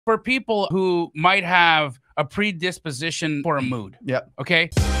for people who might have a predisposition for a mood. Yeah. Okay.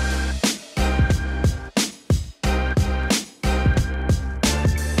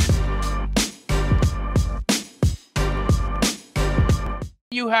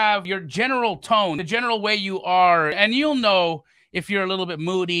 You have your general tone, the general way you are, and you'll know if you're a little bit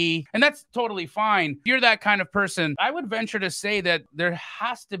moody, and that's totally fine. If you're that kind of person, I would venture to say that there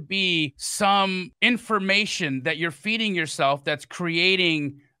has to be some information that you're feeding yourself that's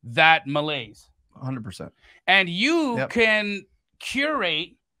creating that malaise. 100%. And you can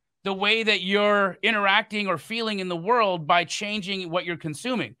curate the way that you're interacting or feeling in the world by changing what you're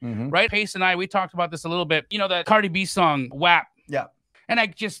consuming, right? Pace and I, we talked about this a little bit. You know, that Cardi B song, WAP. Yeah. And I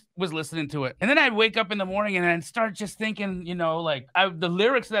just was listening to it. And then I'd wake up in the morning and I'd start just thinking, you know, like the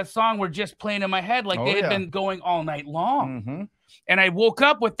lyrics of that song were just playing in my head like they had been going all night long. And I woke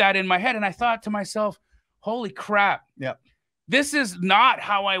up with that in my head and I thought to myself, holy crap. Yeah. This is not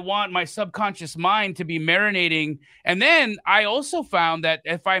how I want my subconscious mind to be marinating. And then I also found that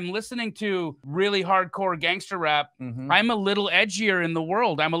if I'm listening to really hardcore gangster rap, I'm a little edgier in the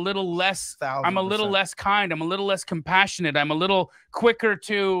world. I'm a little less, I'm a little less kind. I'm a little less compassionate. I'm a little quicker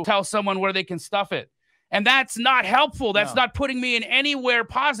to tell someone where they can stuff it. And that's not helpful. That's not putting me in anywhere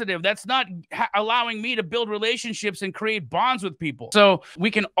positive. That's not allowing me to build relationships and create bonds with people. So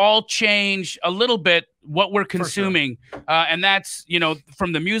we can all change a little bit what we're consuming. And that's, you know,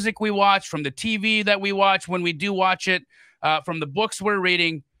 from the music we watch, from the TV that we watch when we do watch it, from the books we're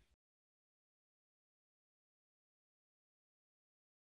reading.